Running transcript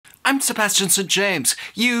I'm Sebastian St. James.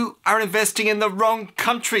 You are investing in the wrong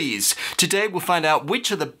countries. Today we'll find out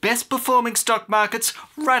which are the best performing stock markets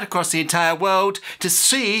right across the entire world to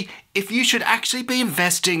see if you should actually be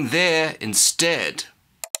investing there instead.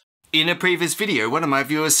 In a previous video, one of my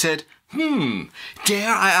viewers said,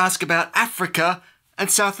 dare I ask about Africa and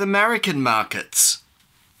South American markets?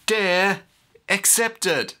 Dare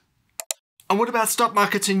accepted. And what about stock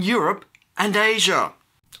markets in Europe and Asia?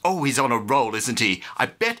 Oh, he's on a roll, isn't he? I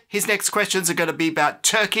bet his next questions are going to be about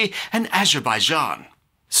Turkey and Azerbaijan.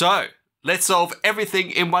 So, let's solve everything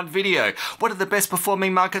in one video. What are the best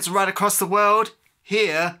performing markets right across the world?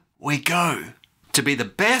 Here we go. To be the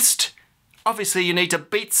best, obviously you need to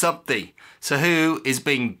beat something. So who is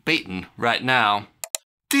being beaten right now?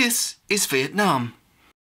 This is Vietnam.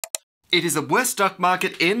 It is the worst stock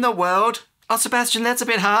market in the world. Oh, Sebastian, that's a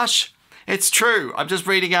bit harsh. It's true, I'm just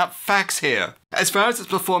reading out facts here. As far as its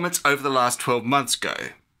performance over the last 12 months go,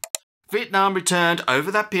 Vietnam returned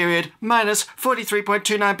over that period minus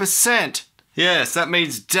 43.29%. Yes, that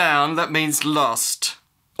means down, that means lost.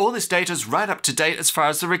 All this data is right up to date as far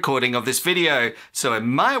as the recording of this video, so in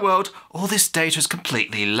my world, all this data is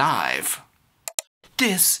completely live.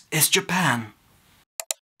 This is Japan.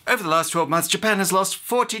 Over the last 12 months, Japan has lost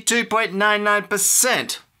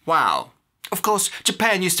 42.99%. Wow. Of course,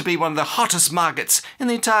 Japan used to be one of the hottest markets in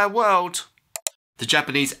the entire world. The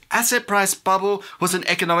Japanese asset price bubble was an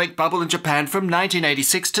economic bubble in Japan from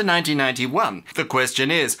 1986 to 1991. The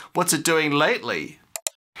question is, what's it doing lately?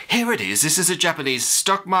 Here it is. This is a Japanese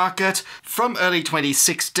stock market from early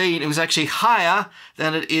 2016. It was actually higher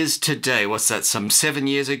than it is today. What's that, some 7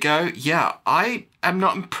 years ago? Yeah, I am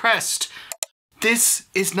not impressed. This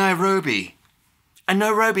is Nairobi. And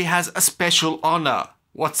Nairobi has a special honor.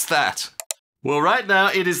 What's that? Well, right now,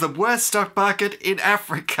 it is the worst stock market in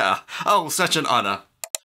Africa. Oh, such an honor.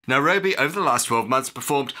 Nairobi, over the last 12 months,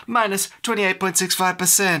 performed minus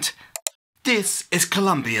 28.65%. This is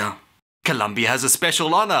Colombia. Colombia has a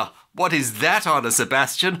special honor. What is that honor,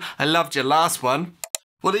 Sebastian? I loved your last one.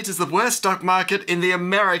 Well, it is the worst stock market in the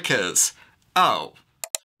Americas. Oh.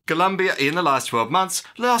 Colombia, in the last 12 months,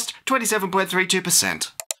 lost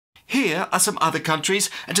 27.32%. Here are some other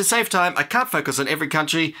countries, and to save time, I can't focus on every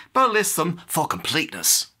country, but I'll list them for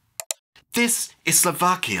completeness. This is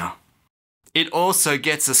Slovakia. It also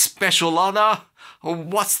gets a special honor.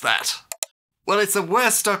 What's that? Well, it's the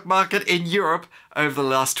worst stock market in Europe over the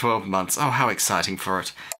last 12 months. Oh, how exciting for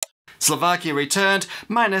it. Slovakia returned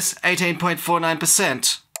minus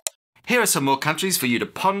 18.49%. Here are some more countries for you to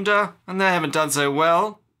ponder, and they haven't done so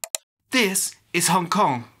well. This is Hong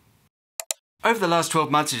Kong. Over the last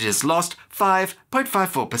 12 months, it has lost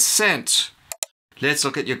 5.54%. Let's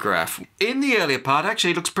look at your graph. In the earlier part,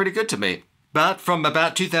 actually, it looks pretty good to me. But from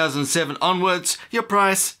about 2007 onwards, your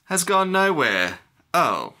price has gone nowhere.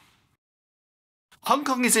 Oh. Hong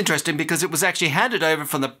Kong is interesting because it was actually handed over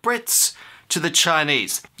from the Brits to the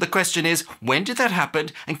Chinese. The question is, when did that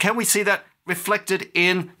happen? And can we see that reflected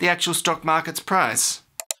in the actual stock market's price?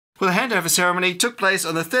 Well, the handover ceremony took place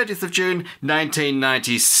on the 30th of June,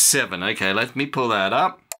 1997. Okay, let me pull that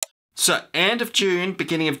up. So, end of June,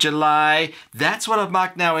 beginning of July, that's what I've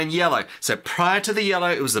marked now in yellow. So, prior to the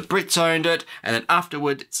yellow, it was the Brits owned it, and then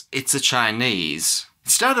afterwards, it's the Chinese.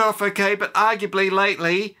 It started off okay, but arguably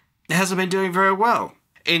lately, it hasn't been doing very well.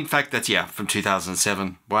 In fact, that's, from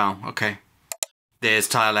 2007. Wow, okay. There's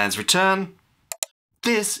Thailand's return.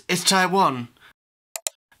 This is Taiwan.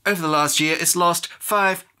 Over the last year, it's lost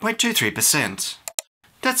 5.23%.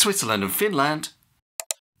 That's Switzerland and Finland.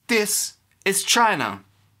 This is China.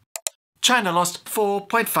 China lost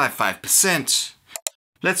 4.55%.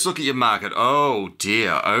 Let's look at your market. Oh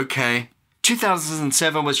dear, okay.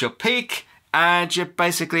 2007 was your peak, and you've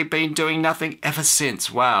basically been doing nothing ever since.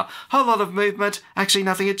 Wow, whole lot of movement, actually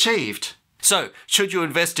nothing achieved. So, should you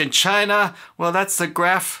invest in China? Well, that's the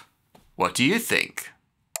graph. What do you think?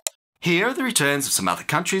 Here are the returns of some other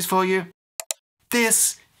countries for you.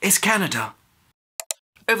 This is Canada.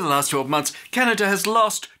 Over the last 12 months, Canada has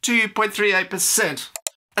lost 2.38%.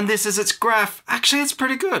 And this is its graph. Actually, it's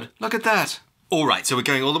pretty good. Look at that. All right, so we're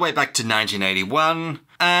going all the way back to 1981,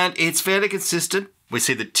 and it's fairly consistent. We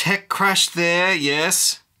see the tech crash there,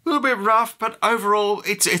 yes. A little bit rough, but overall,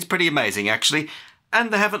 it's pretty amazing, actually. And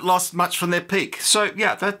they haven't lost much from their peak. So,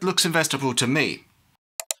 yeah, that looks investable to me.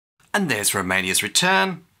 And there's Romania's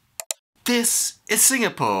return. This is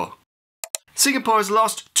Singapore. Singapore has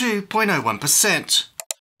lost 2.01%.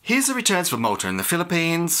 Here's the returns for Malta and the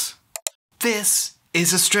Philippines. This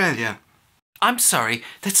is Australia. I'm sorry,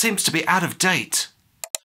 that seems to be out of date.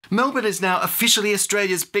 Melbourne is now officially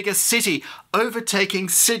Australia's biggest city, overtaking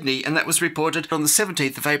Sydney, and that was reported on the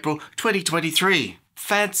 17th of April 2023.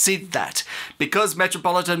 Fancy that. Because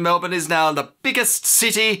metropolitan Melbourne is now the biggest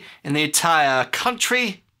city in the entire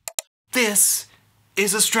country, this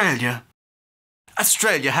is Australia.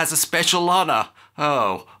 Australia has a special honour.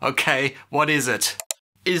 Oh, okay, what is it?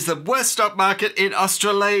 It is the worst stock market in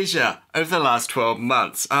Australasia over the last 12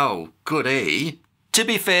 months. Oh, goody. To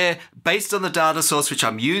be fair, based on the data source which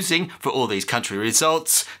I'm using for all these country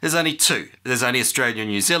results, there's only two. There's only Australia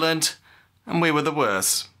and New Zealand, and we were the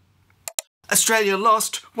worst. Australia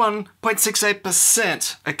lost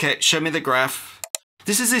 1.68%. Okay, show me the graph.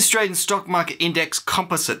 This is the Australian Stock Market Index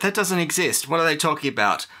Composite. That doesn't exist. What are they talking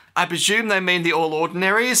about? I presume they mean the All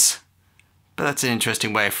Ordinaries, but that's an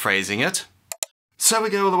interesting way of phrasing it. So we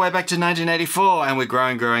go all the way back to 1984, and we're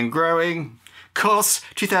growing. Of course,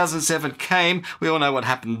 2007 came, we all know what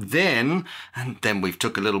happened then, and then we've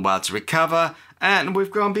took a little while to recover, and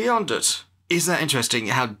we've gone beyond it. Isn't that interesting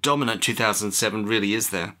how dominant 2007 really is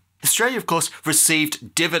there? Australia, of course,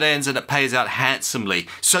 received dividends and it pays out handsomely,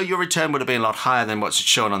 so your return would have been a lot higher than what's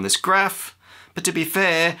shown on this graph. But to be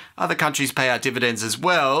fair, other countries pay out dividends as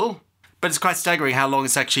well, but it's quite staggering how long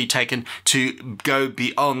it's actually taken to go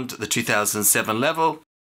beyond the 2007 level.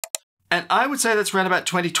 And I would say that's around about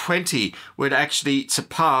 2020 where it actually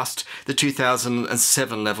surpassed the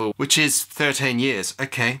 2007 level, which is 13 years.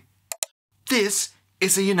 Okay. This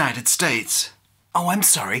is the United States. Oh, I'm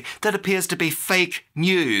sorry. That appears to be fake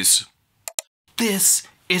news. This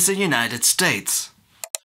is the United States.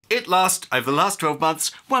 It lost, over the last 12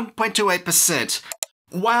 months, 1.28%.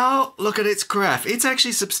 Wow, look at its graph. It's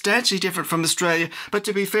actually substantially different from Australia, but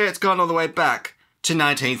to be fair, it's gone all the way back to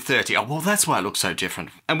 1930. Oh, well, that's why it looks so different.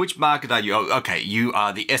 And which market are you? Oh, okay, you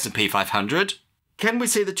are the S&P 500. Can we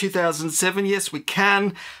see the 2007? Yes, we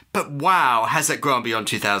can. But wow, has it grown beyond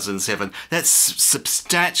 2007? That's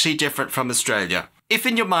substantially different from Australia. If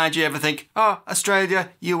in your mind you ever think, oh,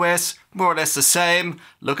 Australia, US, more or less the same,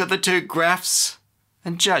 look at the two graphs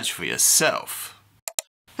and judge for yourself.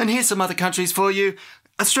 And here's some other countries for you.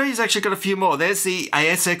 Australia's actually got a few more. There's the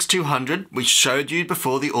ASX 200, which showed you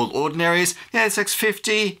before the All Ordinaries, the ASX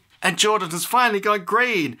 50, and Jordan has finally gone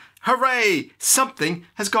green. Hooray! Something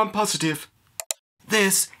has gone positive.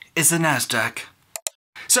 This is the Nasdaq.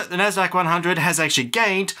 So the Nasdaq 100 has actually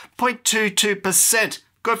gained 0.22%.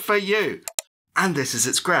 Good for you. And this is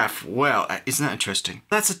its graph. Well, isn't that interesting?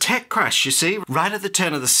 That's a tech crash, you see, right at the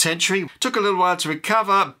turn of the century. Took a little while to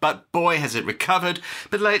recover, but boy, has it recovered.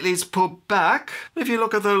 But lately it's pulled back. If you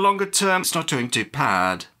look at the longer term, it's not doing too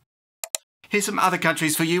bad. Here's some other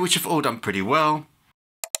countries for you which have all done pretty well.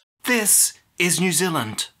 This is New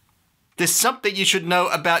Zealand. There's something you should know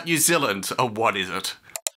about New Zealand. Oh, what is it?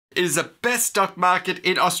 It is the best stock market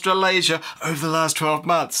in Australasia over the last 12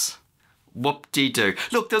 months. Whoop-de-doo.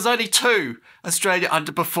 Look, there's only two. Australia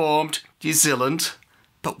underperformed, New Zealand,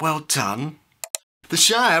 but well done. The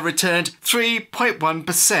Shire returned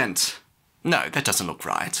 3.1%. No, that doesn't look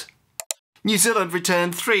right. New Zealand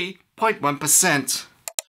returned 3.1%.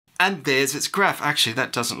 And there's its graph. Actually,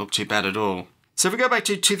 that doesn't look too bad at all. So if we go back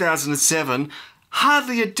to 2007,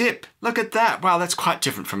 hardly a dip. Look at that. Wow, that's quite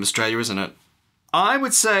different from Australia, isn't it? I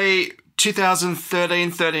would say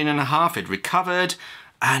 2013, 13 and a half, it recovered.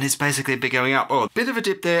 And it's basically been going up. Oh, a bit of a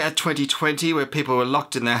dip there at 2020 where people were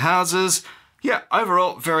locked in their houses. Yeah,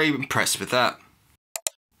 overall, very impressed with that.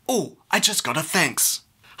 Oh, I just got a thanks.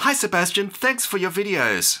 Hi, Sebastian. Thanks for your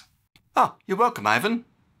videos. Oh, you're welcome, Ivan.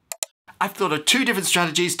 I've thought of 2 different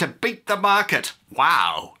strategies to beat the market.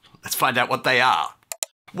 Wow. Let's find out what they are.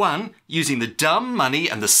 One, using the dumb money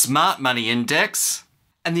and the smart money index.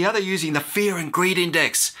 And the other using the fear and greed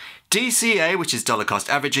index. DCA, which is dollar cost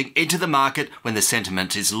averaging, into the market when the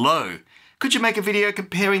sentiment is low. Could you make a video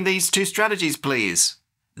comparing these 2 strategies, please?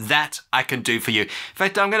 That I can do for you. In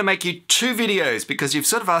fact, I'm going to make you 2 videos because you've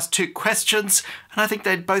sort of asked 2 questions and I think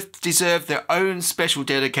they both deserve their own special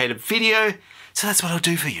dedicated video. So that's what I'll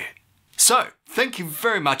do for you. So, thank you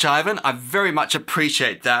very much, Ivan. I very much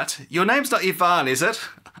appreciate that. Your name's not Ivan, is it?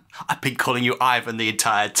 I've been calling you Ivan the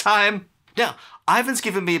entire time. Now, Ivan's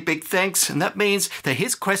given me a big thanks, and that means that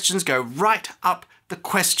his questions go right up the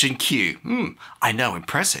question queue. I know,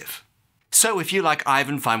 impressive. So if you, like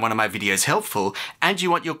Ivan, find one of my videos helpful, and you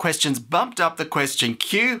want your questions bumped up the question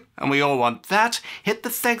queue, and we all want that, hit the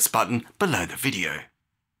thanks button below the video.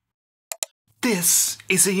 This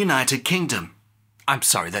is the United Kingdom. I'm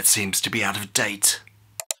sorry, that seems to be out of date.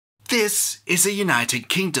 This is the United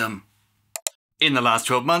Kingdom. In the last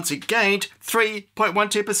 12 months, it gained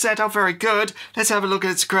 3.12%. Oh, very good. Let's have a look at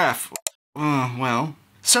its graph. Oh, well.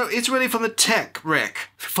 So it's really from the tech wreck.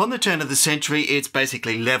 From the turn of the century, it's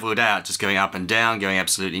basically leveled out, just going up and down, going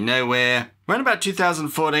absolutely nowhere. Around about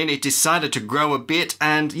 2014, it decided to grow a bit,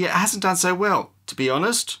 and yeah, it hasn't done so well. to be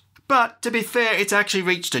honest. But to be fair, it's actually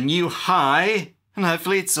reached a new high, and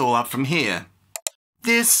hopefully it's all up from here.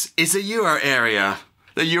 This is the euro area.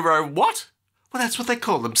 The euro what? Well, that's what they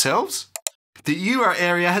call themselves. The euro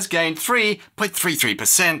area has gained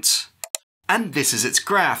 3.33%. And this is its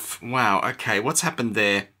graph. Wow, okay, what's happened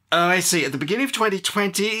there? Oh, I see. At the beginning of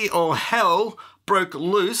 2020, all hell broke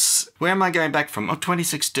loose. Where am I going back from? Oh,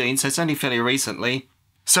 2016, so it's only fairly recently.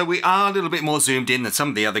 So we are a little bit more zoomed in than some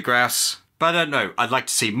of the other graphs. But I don't know, I'd like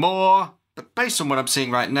to see more. But based on what I'm seeing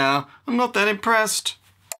right now, I'm not that impressed.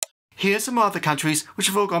 Here's some other countries which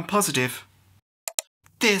have all gone positive.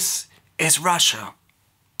 This is Russia.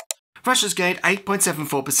 Russia's gained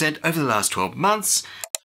 8.74% over the last 12 months.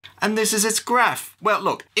 And this is its graph. Well,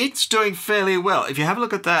 look, it's doing fairly well. If you have a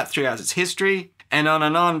look at that throughout its history, and on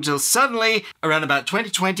until suddenly, around about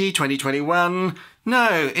 2020, 2021,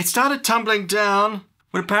 no, it started tumbling down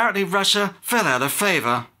when apparently Russia fell out of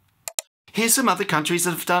favour. Here's some other countries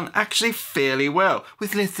that have done actually fairly well,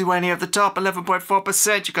 with Lithuania at the top,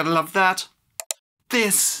 11.4%, you've got to love that.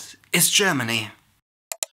 This is Germany.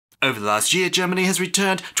 Over the last year, Germany has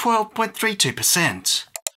returned 12.32%.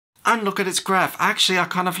 And look at its graph. Actually, I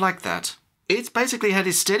kind of like that. It's basically had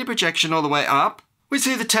a steady projection all the way up. We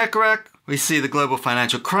see the tech wreck, we see the global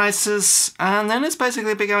financial crisis, and then it's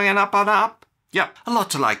basically been going up and up. Yep, a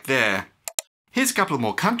lot to like there. Here's a couple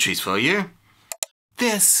more countries for you.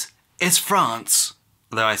 This is France,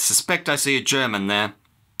 although I suspect I see a German there.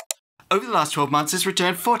 Over the last 12 months, it's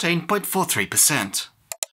returned 14.43%.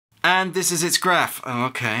 And this is its graph. Oh,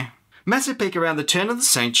 okay. Massive peak around the turn of the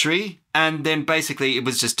century, and then basically it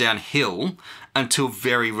was just downhill until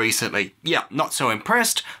very recently. Yeah, not so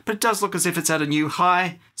impressed, but it does look as if it's at a new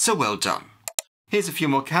high, so well done. Here's a few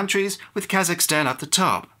more countries, with Kazakhstan at the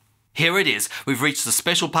top. Here it is. We've reached the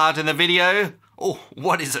special part in the video. Oh,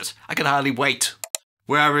 what is it? I can hardly wait.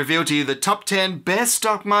 Where I reveal to you the top 10 best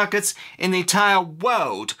stock markets in the entire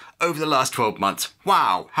world over the last 12 months.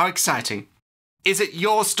 Wow, how exciting. Is it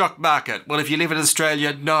your stock market? Well, if you live in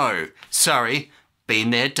Australia, no. Sorry, been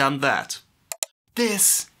there, done that.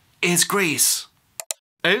 This is Greece.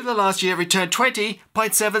 Over the last year, it returned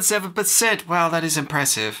 20.77%. Wow, that is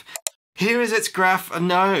impressive. Here is its graph.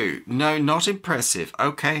 No, not impressive.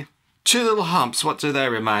 Okay. Two little humps, what do they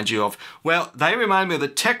remind you of? Well, they remind me of the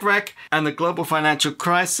tech wreck and the global financial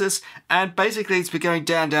crisis, and basically it's been going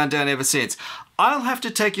down ever since. I'll have to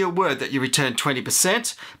take your word that you returned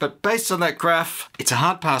 20%, but based on that graph, it's a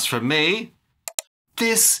hard pass from me.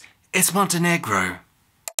 This is Montenegro.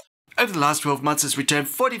 Over the last 12 months, it's returned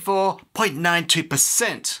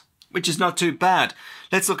 44.92%, which is not too bad.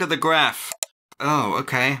 Let's look at the graph. Oh,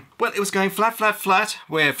 okay. Well, it was going flat,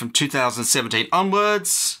 where from 2017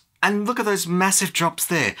 onwards. And look at those massive drops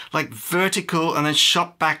there, like vertical and then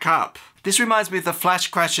shot back up. This reminds me of the flash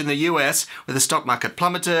crash in the US, where the stock market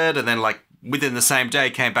plummeted and then like within the same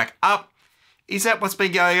day came back up. Is that what's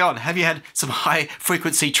been going on? Have you had some high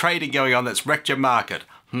frequency trading going on that's wrecked your market?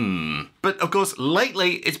 But of course,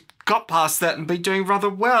 lately it's got past that and been doing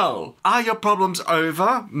rather well. Are your problems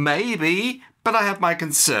over? Maybe, but I have my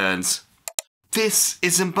concerns. This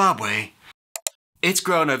is Zimbabwe. It's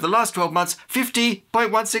grown over the last 12 months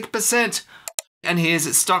 50.16%. And here's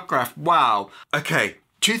its stock graph. Wow. Okay,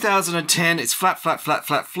 2010, it's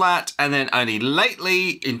flat. And then only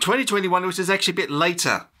lately, in 2021, which is actually a bit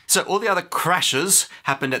later. So all the other crashes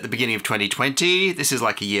happened at the beginning of 2020. This is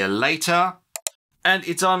like a year later. And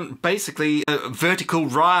it's on basically a vertical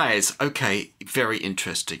rise. Okay, very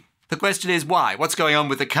interesting. The question is why? What's going on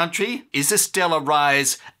with the country? Is this stellar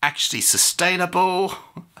rise actually sustainable?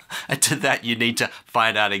 And to that, you need to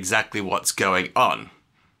find out exactly what's going on.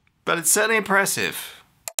 But it's certainly impressive.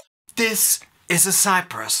 This is a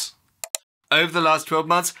Cyprus. Over the last 12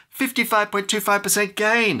 months, 55.25%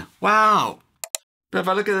 gain. Wow. But if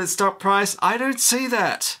I look at the stock price, I don't see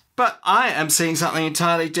that. But I am seeing something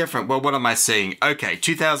entirely different. Well, what am I seeing? Okay,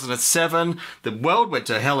 2007, the world went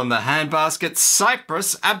to hell in the handbasket.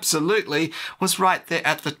 Cyprus absolutely was right there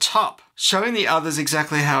at the top, showing the others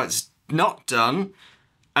exactly how it's not done.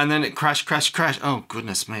 And then it crashed. Oh,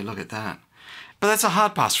 goodness me, look at that. But that's a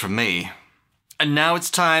hard pass from me. And now it's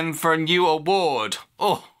time for a new award.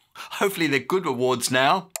 Oh, hopefully they're good awards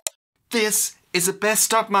now. This is the best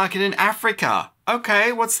stock market in Africa.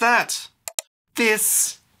 Okay, what's that?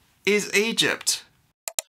 This is Egypt.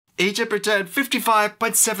 Egypt returned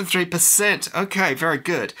 55.73%. Okay, very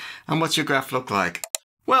good. And what's your graph look like?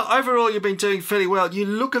 Well, overall, you've been doing fairly well. You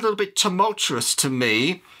look a little bit tumultuous to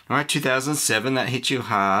me. All right, 2007, that hit you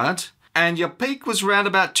hard. And your peak was around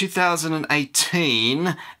about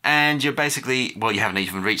 2018. And you're basically, well, you haven't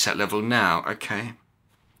even reached that level now. Okay.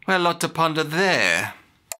 Well, a lot to ponder there.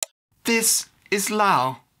 This is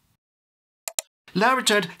Laos. Laos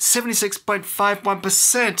returned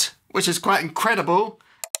 76.51%, which is quite incredible,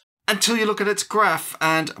 until you look at its graph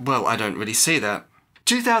and, well, I don't really see that.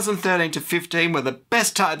 2013 to 15 were the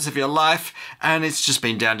best times of your life, and it's just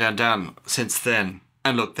been down, down, down since then.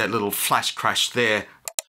 And look, that little flash crash there.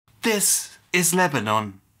 This is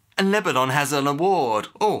Lebanon, and Lebanon has an award.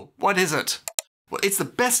 Oh, what is it? Well, it's the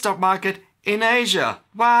best stock market in Asia.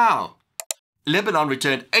 Wow. Lebanon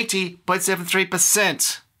returned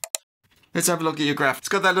 80.73%. Let's have a look at your graph. It's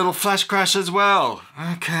got that little flash crash as well.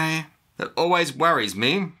 Okay. That always worries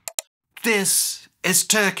me. This is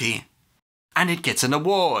Turkey, and it gets an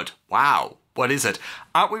award. Wow. What is it?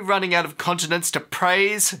 Aren't we running out of continents to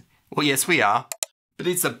praise? Well, yes, we are. But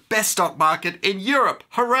it's the best stock market in Europe.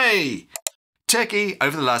 Hooray! Turkey,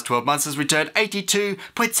 over the last 12 months, has returned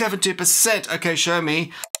 82.72%. Okay, show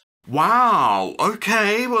me. Wow.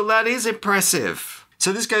 Okay, well, that is impressive.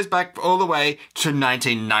 So this goes back all the way to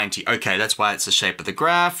 1990. Okay, that's why it's the shape of the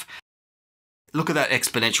graph. Look at that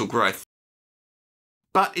exponential growth.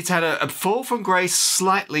 But it's had a fall from grace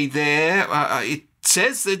slightly there. It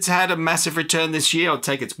says it's had a massive return this year. I'll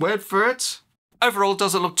take its word for it. Overall, it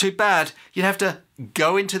doesn't look too bad. You'd have to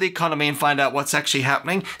go into the economy and find out what's actually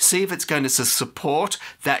happening, see if it's going to support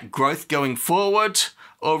that growth going forward,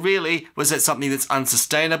 or really, was it something that's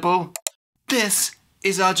unsustainable? This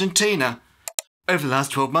is Argentina. Over the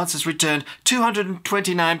last 12 months, it's returned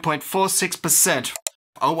 229.46%.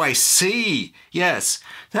 Oh, I see. Yes.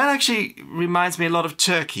 That actually reminds me a lot of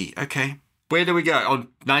Turkey. Okay. Where do we go? On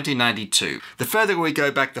 1992. The further we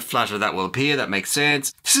go back, the flatter that will appear. That makes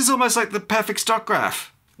sense. This is almost like the perfect stock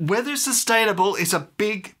graph. Whether it's sustainable is a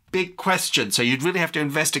big, big question. So you'd really have to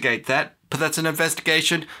investigate that. But that's an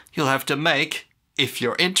investigation you'll have to make if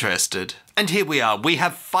you're interested. And here we are. We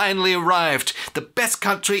have finally arrived. The best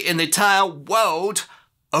country in the entire world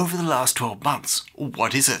over the last 12 months.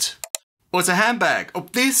 What is it? Well, it's a handbag. Oh,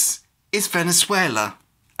 this is Venezuela.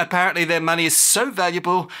 Apparently their money is so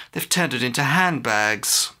valuable, they've turned it into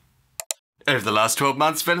handbags. Over the last 12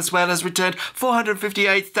 months, Venezuela has returned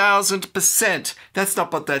 458,000%. That's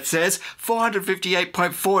not what that says.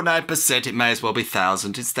 458.49%. It may as well be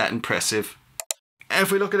 1,000. It's that impressive. And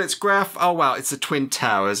if we look at its graph, oh wow, it's the Twin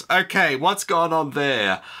Towers. Okay, what's gone on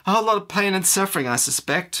there? A whole lot of pain and suffering, I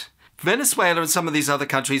suspect. Venezuela and some of these other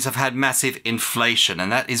countries have had massive inflation,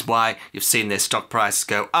 and that is why you've seen their stock prices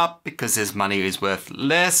go up, because their money is worth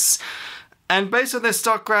less. And based on their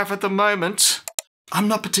stock graph at the moment, I'm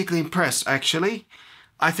not particularly impressed, actually.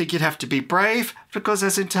 I think you'd have to be brave, because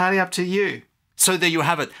that's entirely up to you. So there you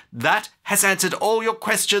have it. That has answered all your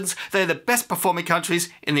questions. They're the best performing countries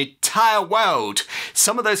in the entire world.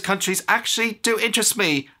 Some of those countries actually do interest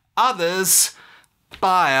me. Others,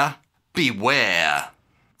 buyer beware.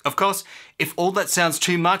 Of course, if all that sounds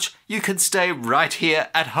too much, you can stay right here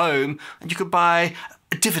at home and you could buy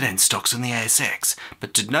dividend stocks on the ASX.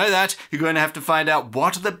 But to know that, you're going to have to find out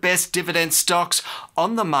what are the best dividend stocks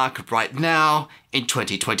on the market right now in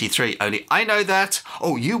 2023. Only I know that,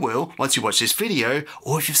 or you will once you watch this video,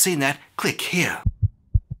 or if you've seen that, click here.